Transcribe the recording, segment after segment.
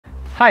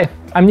Hi,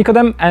 I'm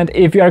Nikodem, and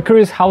if you are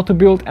curious how to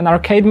build an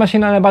arcade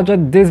machine on a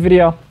budget, this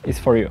video is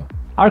for you.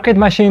 Arcade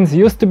machines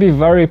used to be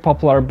very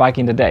popular back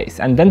in the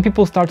days, and then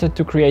people started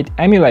to create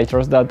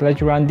emulators that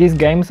let you run these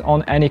games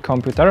on any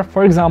computer.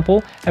 For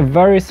example, a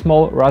very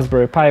small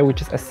Raspberry Pi,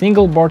 which is a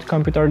single board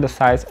computer the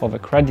size of a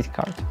credit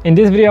card. In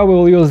this video we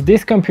will use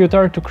this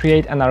computer to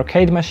create an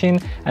arcade machine,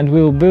 and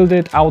we'll build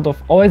it out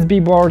of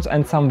OSB boards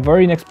and some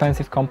very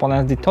inexpensive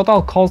components. The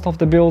total cost of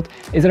the build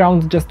is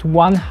around just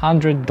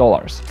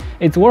 $100.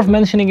 It's worth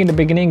mentioning in the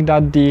beginning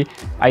that the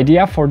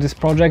idea for this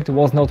project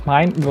was not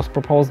mine. It was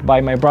proposed by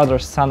my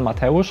brother's son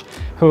Mateusz,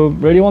 who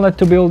really wanted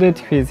to build it.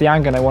 He's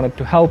young and I wanted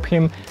to help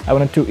him. I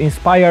wanted to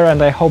inspire,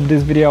 and I hope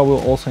this video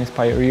will also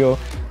inspire you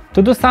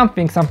to do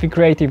something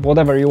creative,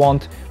 whatever you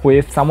want,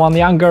 with someone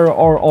younger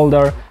or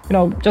older,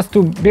 just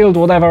to build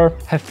whatever,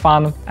 have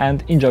fun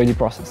and enjoy the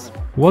process.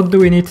 What do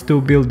we need to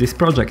build this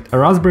project? A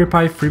Raspberry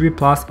Pi 3B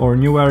Plus or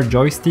newer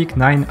joystick,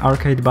 9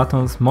 arcade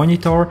buttons,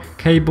 monitor,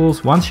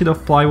 cables, one sheet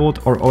of plywood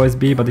or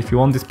OSB, but if you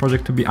want this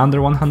project to be under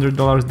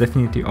 $100,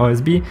 definitely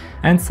OSB,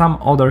 and some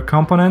other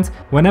components.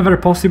 Whenever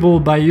possible,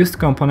 buy used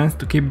components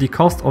to keep the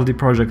cost of the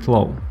project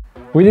low.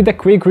 We did a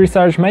quick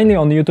research mainly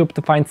on YouTube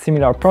to find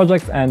similar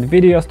projects and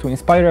videos to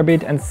inspire a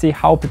bit and see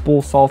how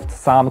people solved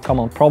some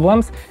common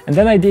problems. And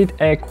then I did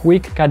a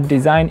quick CAD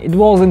design. It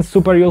wasn't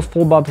super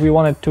useful, but we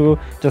wanted to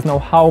just know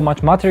how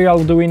much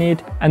material do we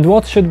need and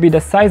what should be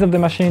the size of the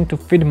machine to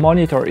fit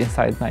monitor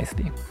inside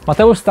nicely.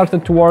 Mateusz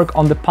started to work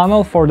on the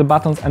panel for the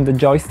buttons and the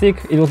joystick.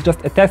 It was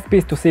just a test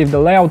piece to see if the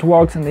layout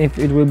works and if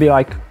it will be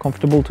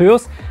comfortable to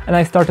use. And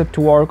I started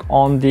to work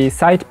on the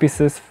side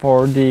pieces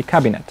for the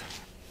cabinet.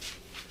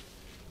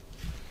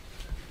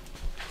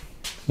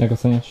 Jak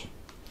oceniasz?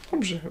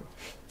 Dobrze chyba.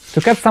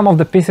 To cut some of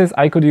the pieces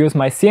I could use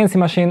my CNC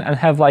machine and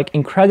have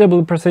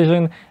incredible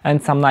precision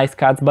and some nice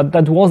cuts, but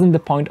that wasn't the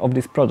point of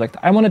this project.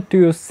 I wanted to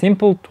use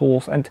simple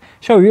tools and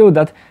show you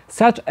that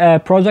such a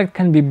project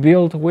can be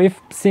built with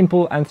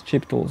simple and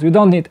cheap tools. You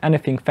don't need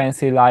anything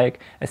fancy like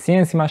a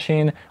CNC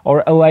machine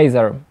or a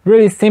laser.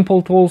 Really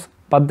simple tools,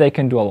 but they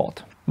can do a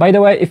lot. By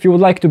the way, if you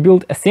would like to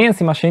build a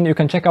CNC machine, you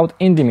can check out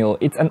IndieMill.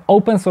 It's an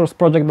open source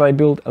project that I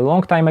built a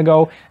long time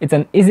ago. It's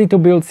an easy to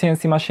build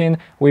CNC machine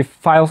with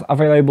files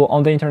available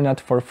on the internet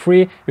for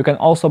free. You can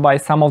also buy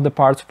some of the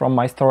parts from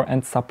my store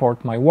and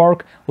support my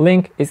work.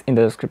 Link is in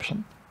the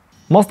description.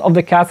 Most of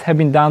the cuts have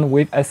been done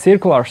with a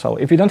circular saw.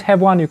 If you don't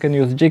have one, you can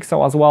use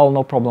jigsaw as well,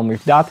 no problem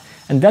with that.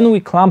 And then we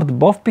clamped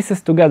both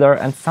pieces together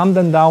and sanded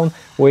them down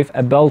with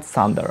a belt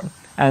sander.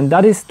 And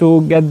that is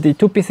to get the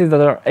two pieces that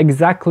are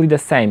exactly the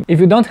same. If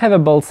you don't have a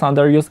belt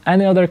sander, use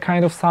any other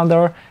kind of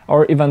sander,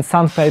 or even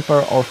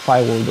sandpaper or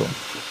file will do.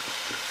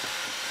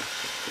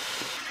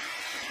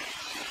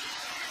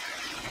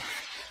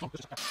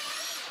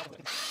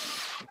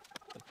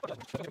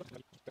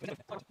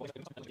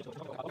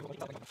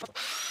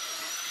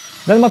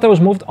 Then Mateusz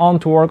moved on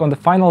to work on the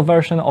final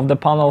version of the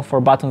panel for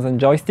buttons and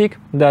joystick.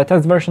 The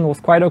test version was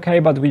quite okay,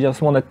 but we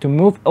just wanted to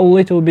move a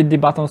little bit the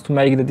buttons to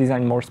make the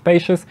design more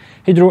spacious.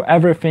 He drew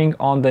everything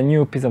on the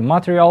new piece of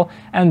material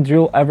and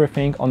drew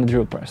everything on the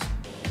drill press.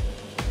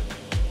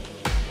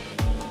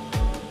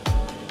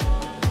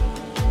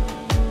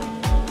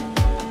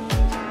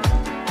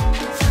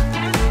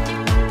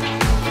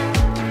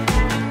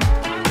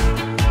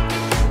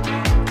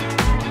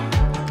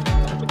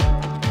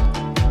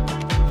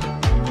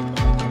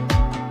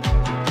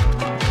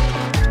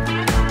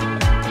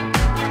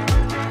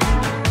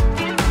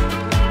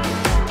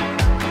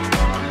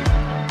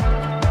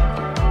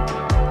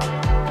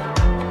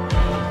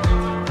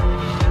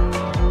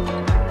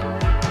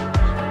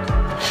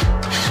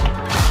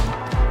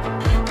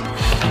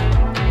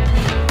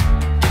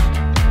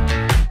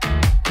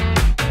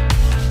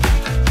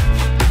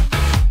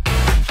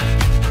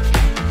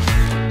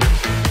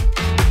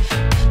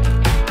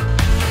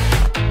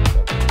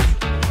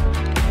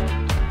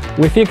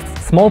 We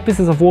fixed small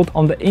pieces of wood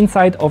on the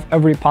inside of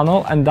every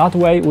panel, and that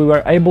way we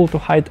were able to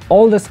hide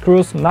all the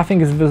screws.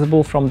 Nothing is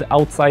visible from the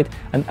outside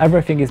and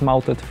everything is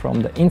mounted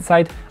from the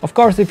inside. Of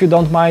course, if you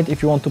don't mind,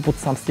 if you want to put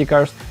some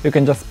stickers, you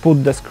can just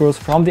put the screws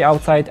from the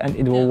outside and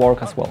it will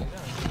work as well.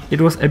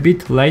 It was a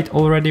bit late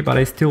already, but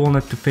I still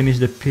wanted to finish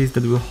the piece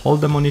that will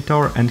hold the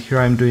monitor, and here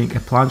I'm doing a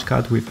plunge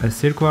cut with a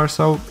circular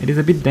saw. It is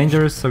a bit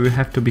dangerous, so you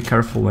have to be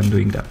careful when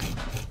doing that.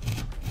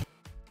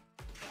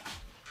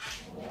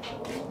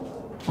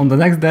 On the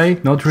next day,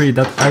 not really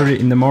that early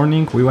in the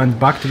morning, we went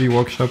back to the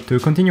workshop to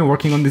continue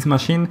working on this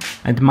machine,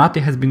 and Matti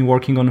has been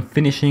working on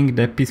finishing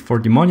the piece for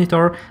the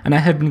monitor, and I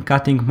have been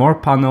cutting more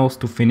panels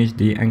to finish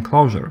the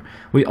enclosure.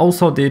 We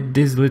also did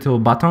these little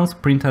buttons,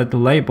 printed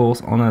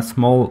labels on a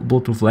small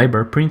Bluetooth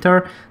label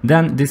printer,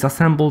 then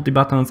disassembled the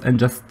buttons and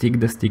just stick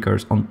the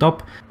stickers on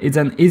top. It's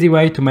an easy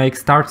way to make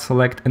start,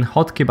 select and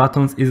hotkey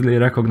buttons easily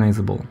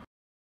recognizable.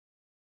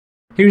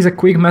 Here is a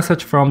quick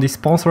message from the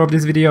sponsor of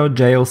this video,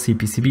 JLC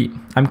PCB.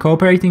 I'm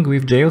cooperating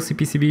with JLC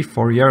PCB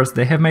for years.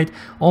 They have made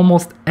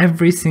almost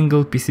every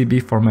single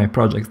PCB for my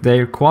projects.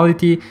 Their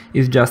quality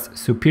is just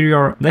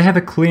superior. They have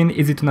a clean,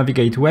 easy to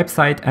navigate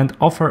website and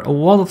offer a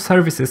lot of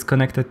services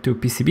connected to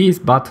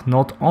PCBs, but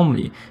not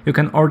only. You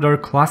can order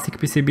classic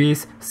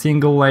PCBs,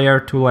 single layer,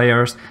 2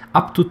 layers,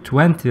 up to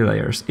 20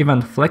 layers,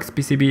 even flex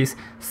PCBs,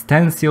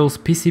 stencils,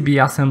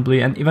 PCB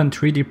assembly, and even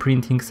 3D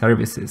printing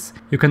services.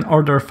 You can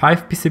order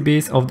 5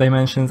 PCBs of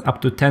dimensions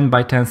up to 10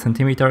 by 10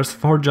 centimeters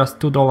for just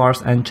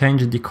 $2 and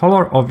change the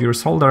color of your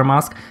solder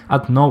mask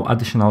at no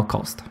additional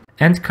cost.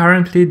 And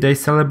currently they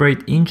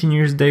celebrate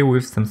Engineers Day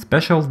with some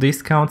special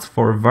discounts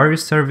for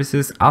various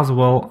services as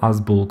well as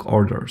bulk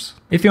orders.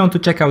 If you want to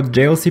check out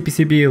JLC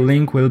PCB,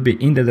 link will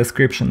be in the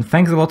description.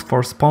 Thanks a lot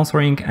for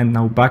sponsoring, and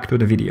now back to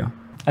the video.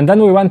 And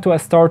then we went to a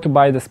store to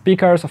buy the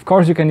speakers. Of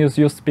course you can use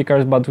used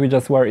speakers, but we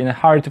just were in a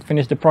hurry to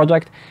finish the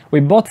project. We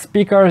bought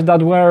speakers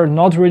that were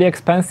not really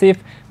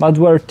expensive, but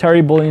were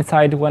terrible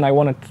inside. When I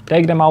wanted to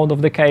take them out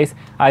of the case,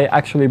 I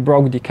actually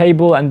broke the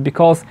cable, and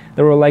because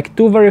there were like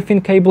 2 very thin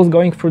cables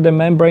going through the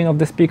membrane of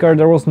the speaker,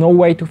 there was no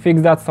way to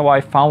fix that, so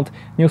I found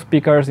new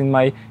speakers in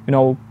my,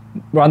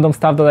 random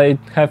stuff that I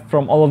have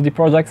from all of the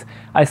projects.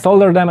 I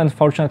soldered them and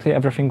fortunately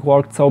everything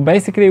worked. So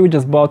basically we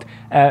just bought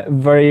a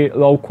very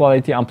low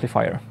quality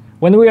amplifier.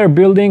 When we were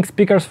building,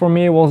 speakers for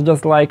me was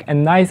just like a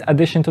nice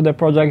addition to the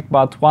project,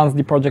 but once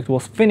the project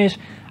was finished,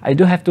 I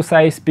do have to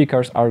say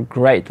speakers are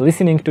great.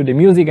 Listening to the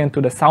music and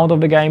to the sound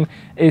of the game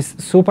is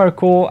super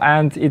cool,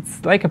 and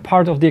it's like a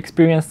part of the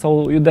experience,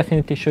 so you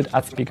definitely should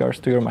add speakers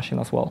to your machine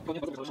as well.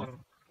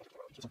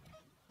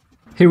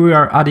 Here we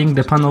are adding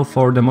the panel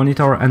for the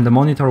monitor, and the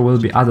monitor will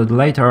be added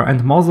later,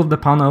 and most of the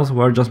panels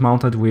were just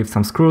mounted with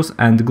some screws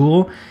and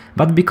glue,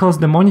 but because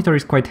the monitor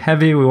is quite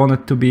heavy, we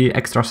wanted to be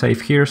extra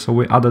safe here, so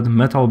we added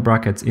metal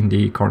brackets in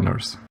the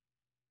corners.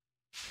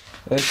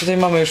 Tutaj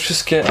mamy już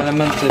wszystkie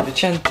elementy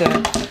wycięte,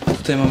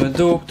 tutaj mamy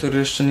dół, który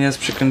jeszcze nie jest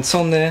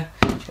przykręcony,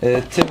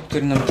 tył,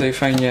 który nam tutaj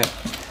fajnie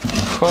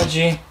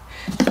wchodzi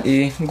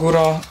i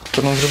górę,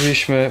 którą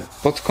zrobiliśmy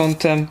pod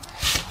kątem,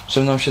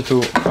 żeby nam się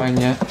tu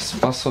fajnie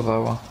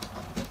spasowało.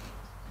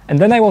 And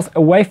then I was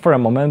away for a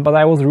moment, but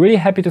I was really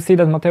happy to see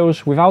that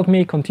Mateusz, without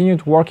me,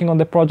 continued working on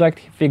the project.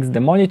 He fixed the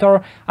monitor,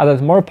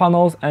 added more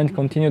panels and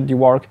continued the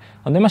work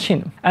on the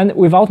machine. And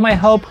without my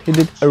help, he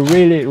did a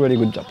really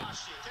good job.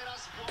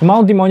 To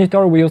mount the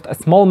monitor, we used a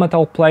small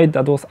metal plate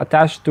that was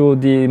attached to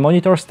the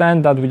monitor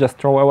stand that we just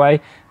throw away.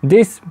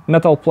 This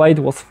metal plate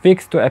was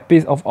fixed to a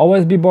piece of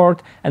OSB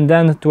board and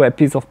then to a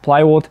piece of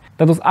plywood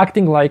that was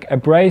acting like a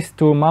brace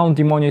to mount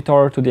the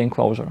monitor to the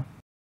enclosure.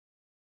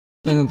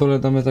 I na dole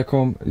damy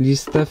taką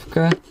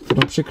listewkę,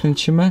 którą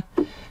przykręcimy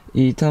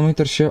i ten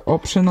monitor się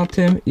oprze na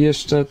tym i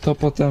jeszcze to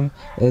potem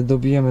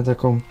dobijemy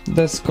taką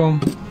deską.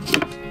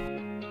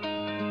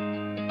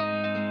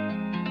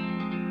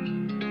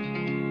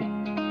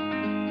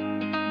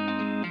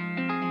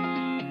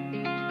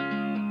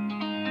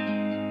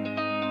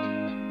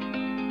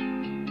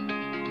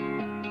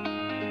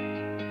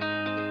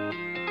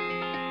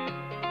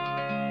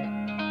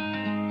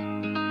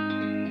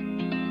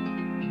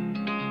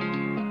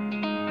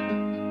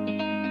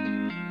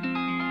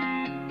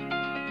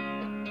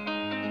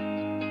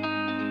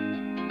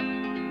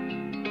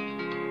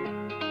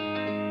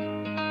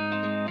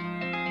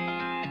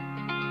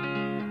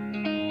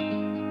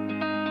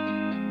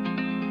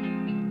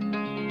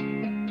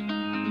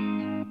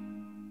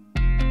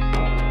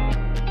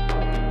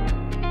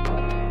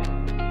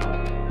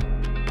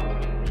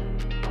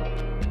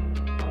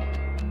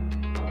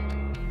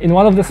 In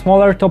one of the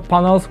smaller top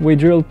panels we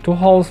drilled 2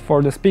 holes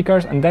for the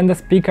speakers, and then the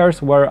speakers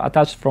were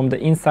attached from the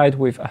inside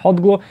with a hot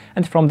glue,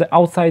 and from the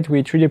outside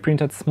we 3D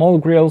printed small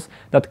grills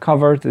that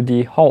covered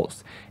the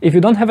holes. If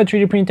you don't have a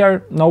 3D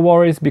printer, no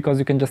worries, because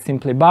you can just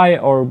simply buy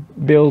or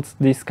build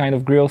these kind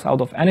of grills out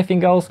of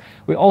anything else.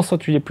 We also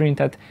 3D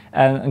printed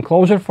an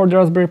enclosure for the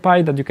Raspberry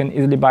Pi that you can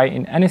easily buy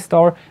in any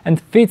store, and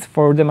fits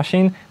for the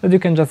machine that you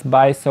can just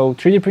buy, so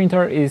 3D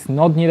printer is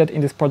not needed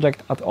in this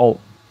project at all.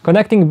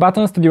 Connecting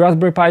buttons to the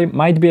Raspberry Pi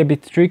might be a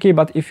bit tricky,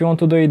 but if you want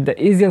to do it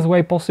the easiest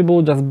way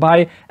possible, just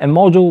buy a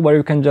module where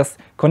you can just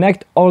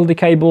connect all the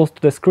cables to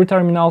the screw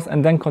terminals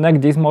and then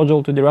connect this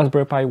module to the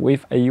Raspberry Pi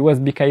with a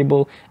USB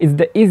cable. It's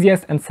the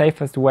easiest and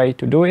safest way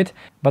to do it,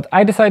 but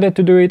I decided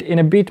to do it in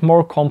a bit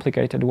more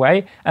complicated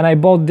way, and I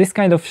bought this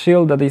kind of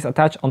shield that is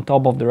attached on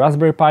top of the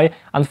Raspberry Pi.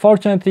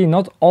 Unfortunately,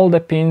 not all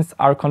the pins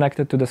are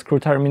connected to the screw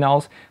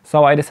terminals,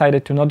 so I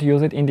decided to not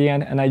use it in the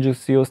end, and I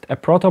just used a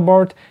proto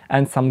board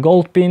and some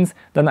gold pins.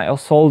 Then I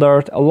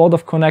soldered a lot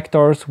of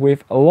connectors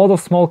with a lot of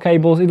small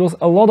cables. It was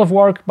a lot of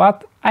work,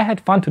 but I had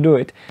fun to do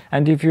it.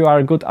 And if you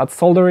are good at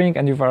soldering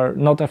and you are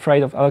not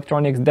afraid of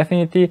electronics,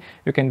 definitely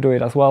you can do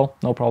it as well,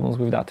 no problems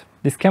with that.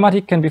 The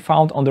schematic can be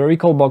found on the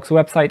Recalbox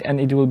website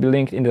and it will be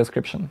linked in the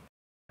description.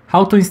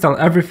 How to install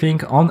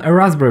everything on a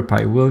Raspberry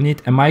Pi. We'll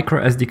need a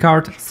micro SD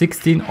card,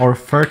 16 or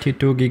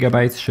 32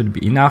 gigabytes should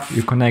be enough.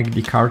 You connect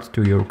the card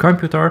to your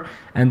computer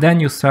and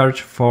then you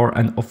search for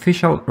an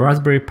official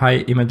Raspberry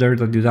Pi imager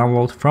that you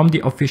download from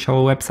the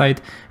official website.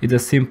 It's a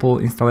simple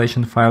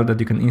installation file that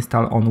you can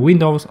install on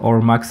Windows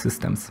or Mac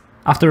systems.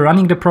 After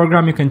running the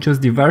program, you can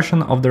choose the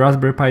version of the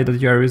Raspberry Pi that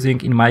you are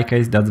using. In my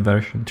case, that's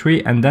version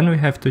 3. And then we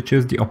have to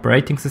choose the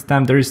operating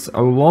system. There is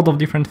a lot of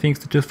different things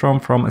to choose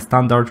from a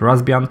standard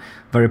Raspbian,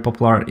 very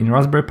popular in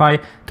Raspberry Pi,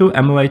 to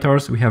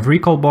emulators. We have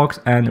Recalbox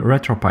and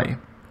RetroPie.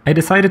 I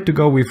decided to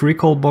go with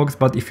Recalbox,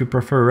 but if you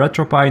prefer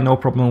RetroPie, no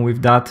problem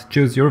with that.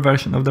 Choose your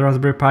version of the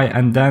Raspberry Pi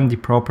and then the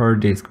proper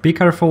disk. Be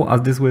careful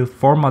as this will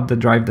format the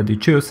drive that you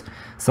choose,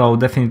 so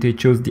definitely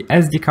choose the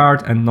SD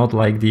card and not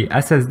like the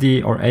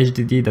SSD or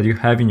HDD that you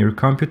have in your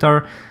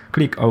computer.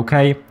 Click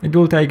OK. It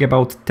will take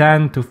about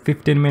 10 to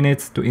 15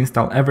 minutes to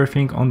install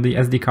everything on the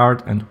SD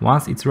card, and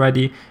once it's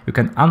ready, you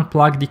can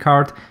unplug the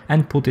card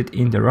and put it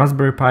in the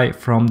Raspberry Pi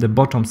from the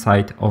bottom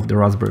side of the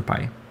Raspberry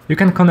Pi. You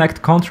can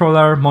connect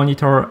controller,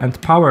 monitor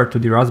and power to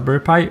the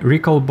Raspberry Pi.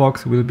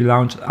 Recalbox will be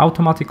launched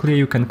automatically.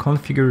 You can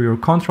configure your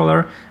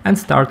controller and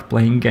start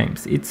playing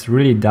games. It's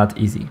really that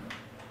easy.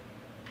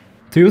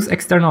 To use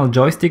external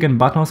joystick and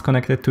buttons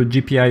connected to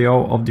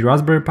GPIO of the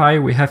Raspberry Pi,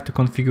 we have to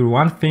configure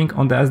one thing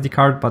on the SD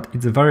card, but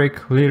it's very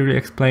clearly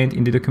explained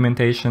in the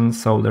documentation,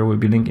 so there will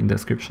be a link in the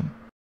description.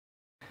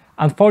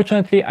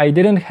 Unfortunately, I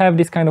didn't have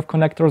this kind of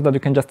connectors that you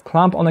can just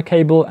clamp on a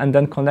cable and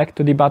then connect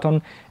to the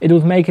button. It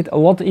would make it a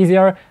lot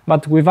easier,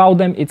 but without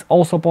them it's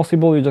also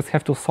possible. You just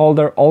have to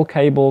solder all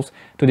cables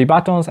to the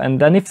buttons,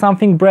 and then if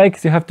something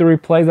breaks, you have to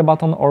replace the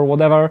button or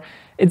whatever.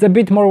 It's a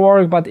bit more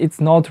work, but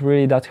it's not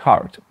really that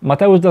hard.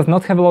 Mateusz does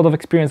not have a lot of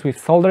experience with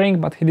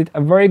soldering, but he did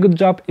a very good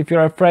job. If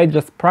you're afraid,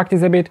 just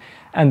practice a bit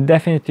and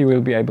definitely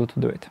will be able to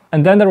do it.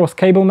 And then there was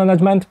cable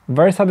management,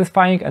 very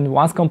satisfying, and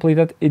once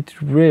completed,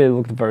 it really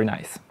looked very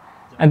nice.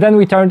 And then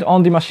we turned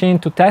on the machine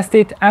to test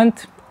it, and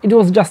it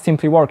was just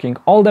simply working.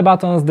 All the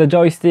buttons, the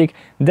joystick,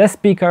 the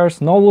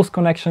speakers, no loose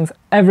connections,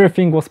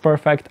 everything was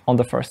perfect on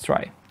the first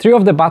try. 3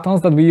 of the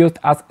buttons that we used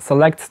as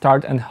select,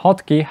 start and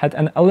hotkey had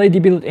an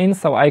LED built in,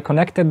 so I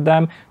connected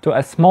them to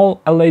a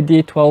small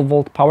LED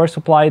 12-volt power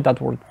supply. That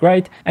worked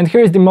great. And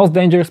here is the most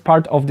dangerous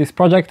part of this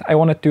project. I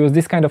wanted to use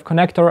this kind of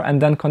connector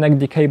and then connect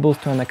the cables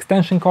to an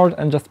extension cord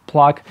and just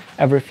plug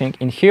everything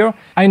in here.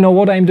 I know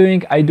what I'm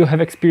doing, I do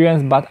have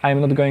experience, but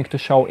I'm not going to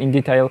show in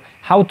detail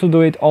how to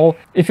do it all.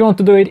 If you want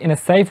to do it in a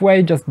safe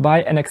way, just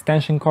buy an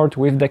extension cord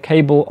with the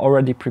cable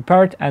already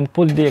prepared and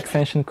put the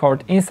extension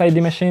cord inside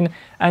the machine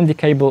and the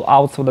cable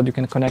out so that you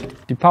can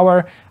connect the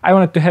power. I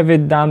wanted to have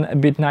it done a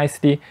bit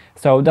nicely,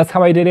 so that's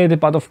how I did it,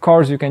 but of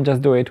course you can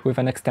just do it with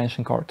an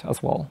extension cord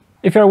as well.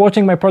 If you're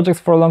watching my projects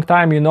for a long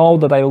time, you know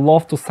that I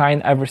love to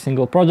sign every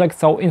single project,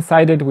 so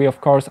inside it we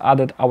of course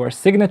added our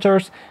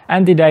signatures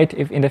and the date.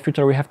 If in the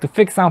future we have to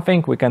fix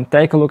something, we can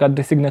take a look at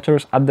the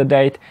signatures, at the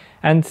date,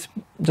 and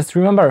just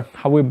remember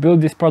how we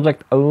built this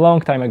project a long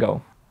time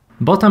ago.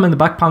 Bottom and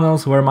back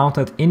panels were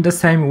mounted in the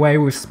same way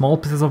with small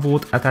pieces of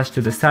wood attached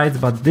to the sides,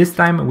 but this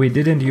time we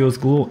didn't use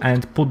glue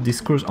and put the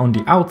screws on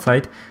the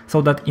outside,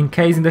 so that in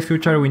case in the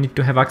future we need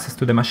to have access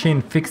to the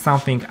machine, fix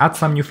something, add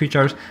some new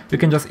features, we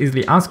can just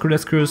easily unscrew the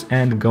screws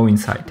and go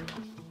inside.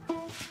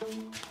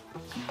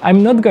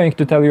 I'm not going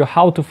to tell you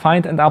how to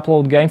find and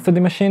upload games to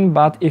the machine,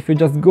 but if you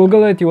just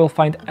Google it, you will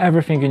find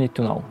everything you need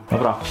to know.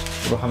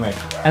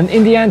 And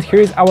in the end, here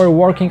is our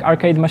working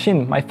arcade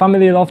machine. My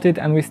family loved it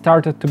and we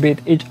started to beat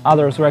each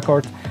other's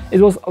records.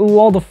 It was a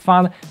lot of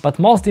fun, but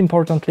most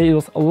importantly, it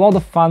was a lot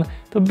of fun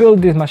to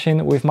build this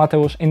machine with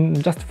Mateusz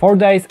in just 4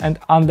 days and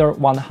under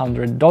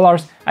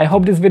 $100. I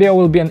hope this video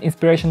will be an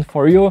inspiration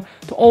for you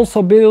to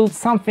also build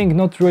something,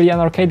 not really an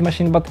arcade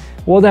machine, but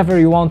whatever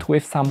you want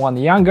with someone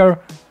younger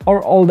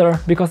or older,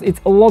 because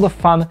it's a lot of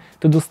fun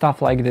to do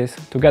stuff like this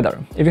together.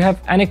 If you have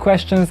any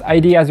questions,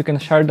 ideas, you can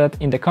share that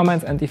in the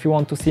comments, and if you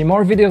want to see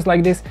more videos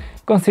like this,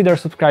 consider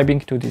subscribing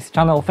to this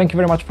channel. Thank you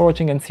very much for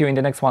watching and see you in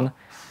the next one.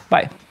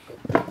 Bye!